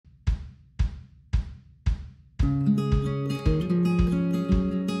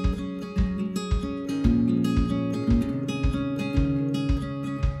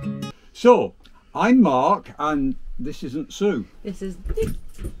So, I'm Mark, and this isn't Sue. This is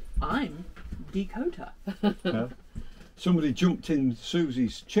I'm Dakota. Somebody jumped in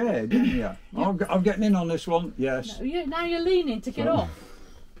Susie's chair, didn't you? Yeah. I'm getting in on this one. Yes. No, yeah, now you're leaning to get off.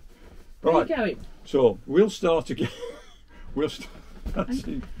 Where Right. are you going? So we'll start again. We'll start.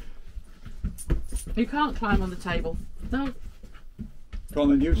 You can't climb on the table. No. Come on,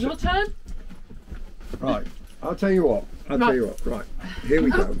 then you. Your turn. Right. I'll tell you what. Right. Here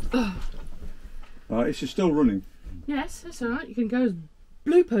we go. Right. This is still running. Yes, that's all right. You can go as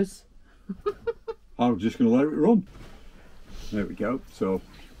bloopers. I'm just going to let it run. There we go. So,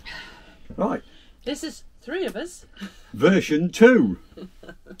 right. This is 3 of us. Version 2.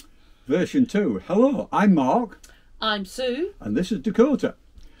 Version 2. Hello, I'm Mark. I'm Sue. And this is Dakota.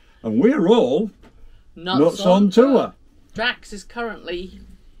 And we're all Nuts on tour. Drax is currently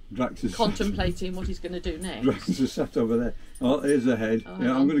Drax is contemplating what he's going to do next. Drax is sat over there. Oh, here's the head. Oh,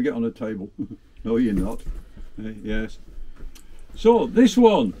 yeah, I'm going to get on a table. No, you're not. Yes. So, this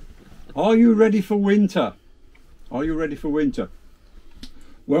one. Are you ready for winter? Are you ready for winter?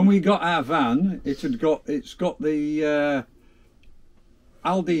 When we got our van, it's got the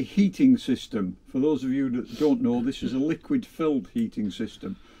Aldi heating system. For those of you that don't know, this is a liquid filled heating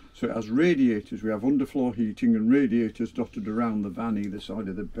system. So it has radiators. We have underfloor heating and radiators dotted around the van, either side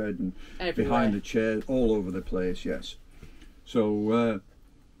of the bed and everywhere. Behind the chair, all over the place. Yes. So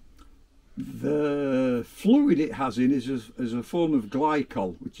the fluid it has in is a form of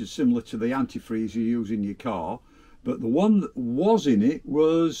glycol, which is similar to the antifreeze you use in your car. But the one that was in it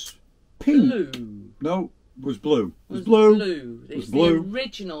was pink. Blue. No, was blue. Was blue. Blue. It's blue. the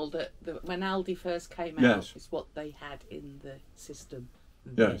original that when Aldi first came out. Yes. Is what they had in the system.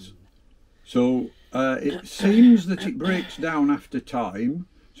 Yes. So it seems that it breaks down after time.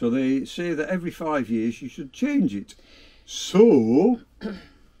 So they say that every 5 years you should change it. So.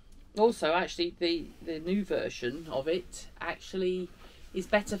 Also, actually, the new version of it actually is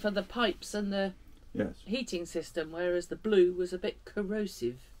better for the pipes and the heating system, whereas the blue was a bit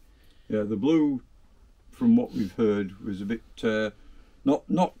corrosive. Yeah, the blue, from what we've heard, was a bit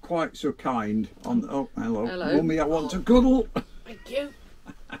not quite so kind. Oh, hello, Mummy, I want to cuddle. Thank you.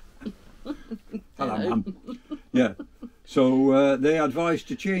 Hello, Mum. Yeah, so they advised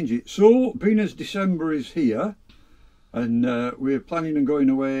to change it. So, being as December is here, and we're planning on going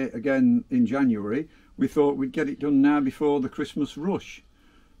away again in January, we thought we'd get it done now before the Christmas rush.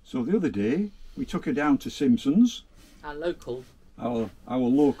 So the other day we took her down to Simpson's, our local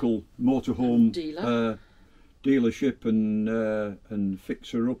motorhome dealer. Dealership and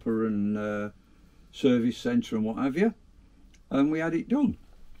fixer upper and service centre and what have you, and we had it done.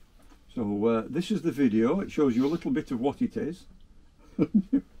 So this is the video. It shows you a little bit of what it is.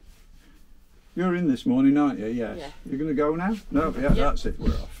 You're in this morning, aren't you? Yes. Yeah. You're going to go now? No, yeah, that's it. We're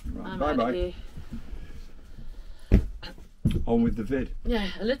off. Right. Bye bye. On with the vid.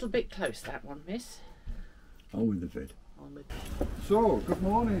 Yeah, a little bit close that one, miss. On with the vid. On with. So, good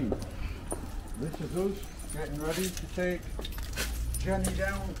morning. This is us getting ready to take Jenny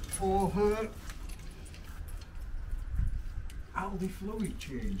down for her Aldi fluid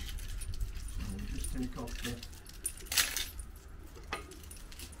change. So we'll just take off the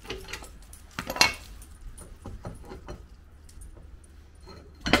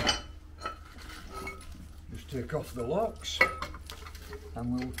take off the locks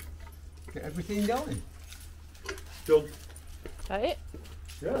and we'll get everything going. Done. Is that it?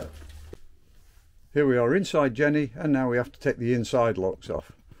 Yeah. Here we are inside Jenny, and now we have to take the inside locks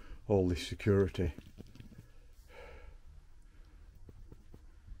off. All this security.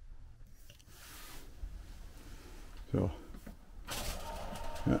 So,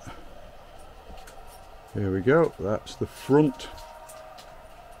 yeah. Here we go. That's the front.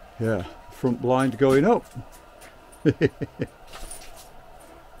 Yeah, front blind going up.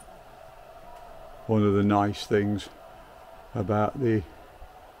 One of the nice things about the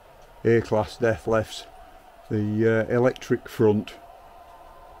A-class death lifts, the electric front.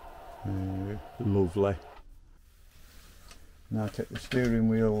 Lovely. Now take the steering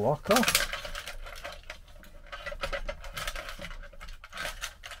wheel lock off.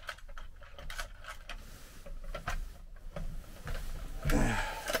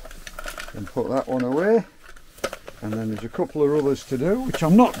 And put that one away, and then there's a couple of others to do, which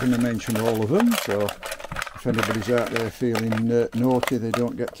I'm not going to mention all of them, so if anybody's out there feeling naughty, they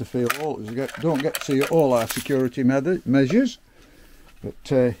don't get to don't get to see all our security measures.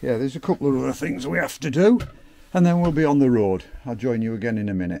 But yeah, there's a couple of other things we have to do, and then we'll be on the road. I'll join you again in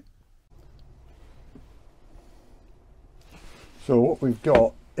a minute. So what we've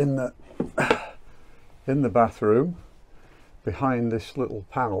got in the bathroom, behind this little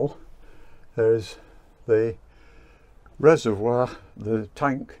panel, there's the reservoir, the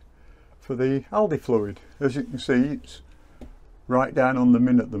tank for the Aldi fluid. As you can see, it's right down on the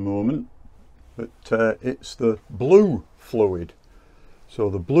min at the moment, but it's the blue fluid. So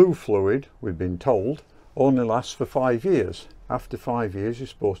the blue fluid, we've been told, only lasts for 5 years. After 5 years you're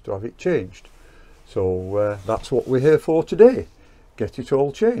supposed to have it changed. So that's what we're here for today, get it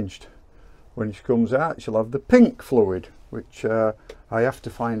all changed. When she comes out she'll have the pink fluid, which I have to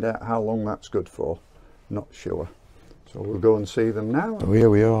find out how long that's good for, not sure. So we'll go and see them now. So here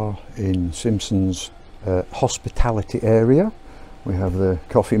we are in Simpson's hospitality area. We have the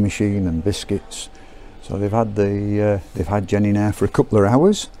coffee machine and biscuits. So they've had Jenny now for a couple of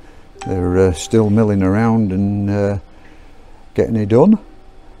hours. They're still milling around and getting it done.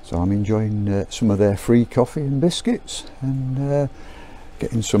 So I'm enjoying some of their free coffee and biscuits and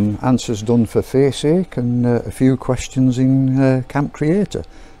getting some answers done for Faceache and a few questions in Camp Creator.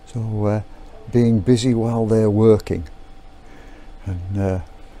 So being busy while they're working. And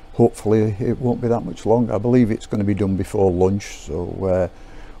hopefully it won't be that much longer. I believe it's going to be done before lunch, so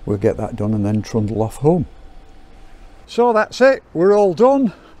we'll get that done and then trundle off home. So that's it, we're all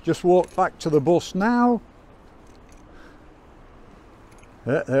done. Just walked back to the bus now.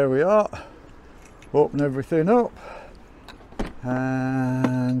 Yeah, there we are. Open everything up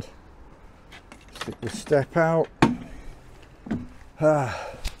and stick the step out. And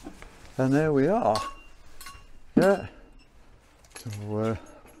there we are. Yeah. So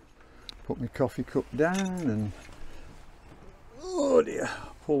put my coffee cup down and oh dear,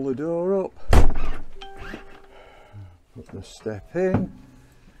 pull the door up, put the step in,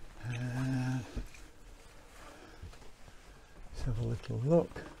 and let's have a little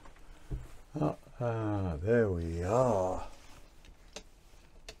look. There we are.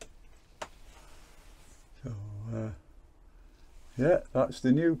 So yeah, that's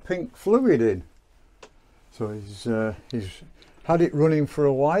the new pink fluid in. So he's had it running for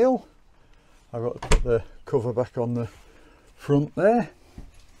a while. I've got to put the cover back on the front there.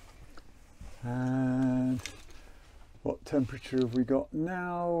 And what temperature have we got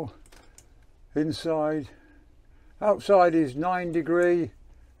now? Outside is 9 degrees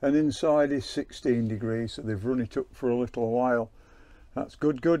and inside is 16 degrees, so they've run it up for a little while. That's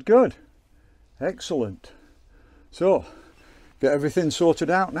good, good, good. Excellent. So get everything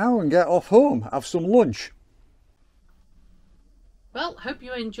sorted out now and get off home, have some lunch. Well, hope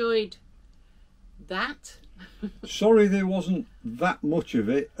you enjoyed that. Sorry there wasn't that much of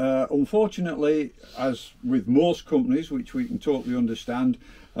it. Unfortunately, as with most companies, which we can totally understand,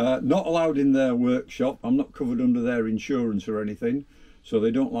 not allowed in their workshop. I'm not covered under their insurance or anything, so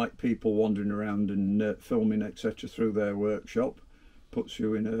they don't like people wandering around and filming etc. through their workshop. Puts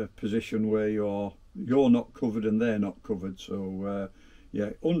you in a position where you're not covered and they're not covered. So yeah,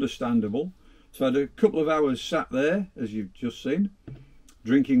 understandable. So I had a couple of hours sat there, as you've just seen,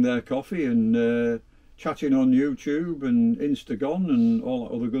 drinking their coffee and chatting on YouTube and Instagram and all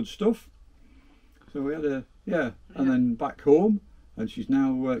that other good stuff. So we had and then back home, and she's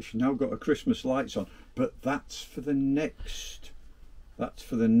now got her Christmas lights on. But that's for the next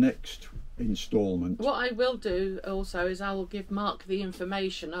instalment. What I will do also is I will give Mark the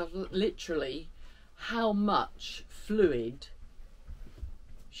information of literally how much fluid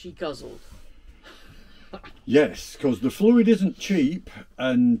she guzzled. Yes, because the fluid isn't cheap,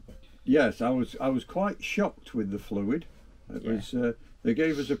 and yes, I was quite shocked with the fluid. It was they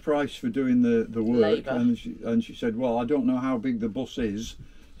gave us a price for doing the work, and she said, well, I don't know how big the bus is,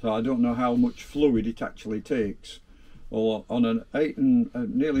 so I don't know how much fluid it actually takes. Well, on an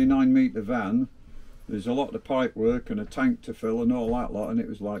nearly 9 metre van, there's a lot of pipe work and a tank to fill and all that lot, and it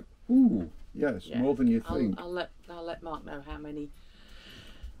was like, ooh, yes, more than you think. I'll let Mark know how many.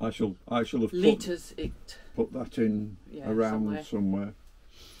 I shall have litres put that in around somewhere.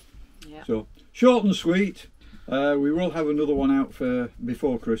 Yeah. So short and sweet. We will have another one out for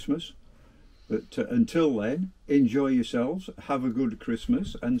before Christmas, but until then, enjoy yourselves, have a good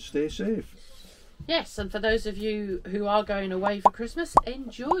Christmas and stay safe. Yes, and for those of you who are going away for Christmas,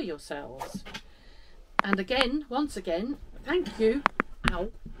 enjoy yourselves. And again, once again, thank you.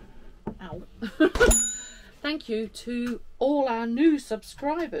 Ow. Thank you to all our new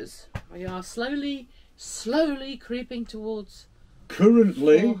subscribers. We are slowly creeping towards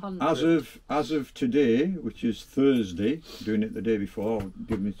currently 400. as of today, which is Thursday, doing it the day before,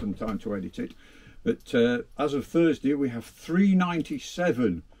 give me some time to edit it, but as of Thursday we have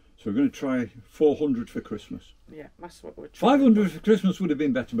 397, so we're going to try 400 for Christmas. Yeah, that's what we're trying. 500 for Christmas would have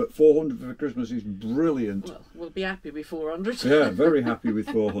been better, but 400 for Christmas is brilliant. Well, we'll be happy with 400. Yeah, very happy with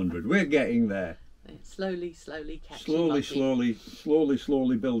 400. We're getting there. It's slowly catching.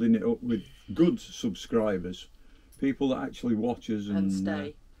 Slowly building it up with good subscribers, people that actually watch us and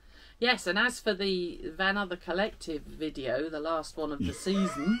stay. Yes, and as for the Van Other Collective video, the last one of the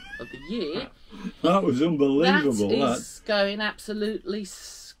season, of the year... That was unbelievable. That is going absolutely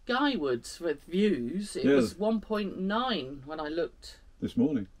skywards with views. It was 1.9 when I looked. This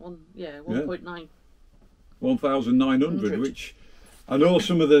morning. 1.9. 1,900, which... I know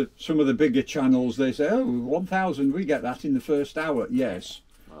some of the bigger channels, they say, oh, 1,000, we get that in the first hour. Yes.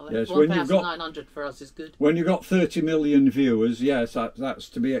 Well, yes, 1,900 for us is good. When you've got 30 million viewers, yes, that's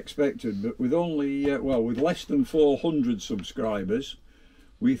to be expected. But with only, with less than 400 subscribers,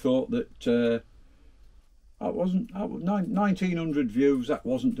 we thought that that wasn't 1,900 views. That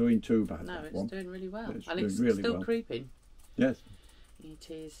wasn't doing too bad. No, it's doing really well, it's and it's really still well. Creeping. Yes, it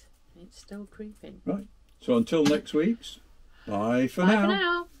is. It's still creeping. Right. So until next week's. Bye for Bye now. for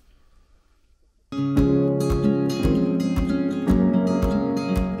now.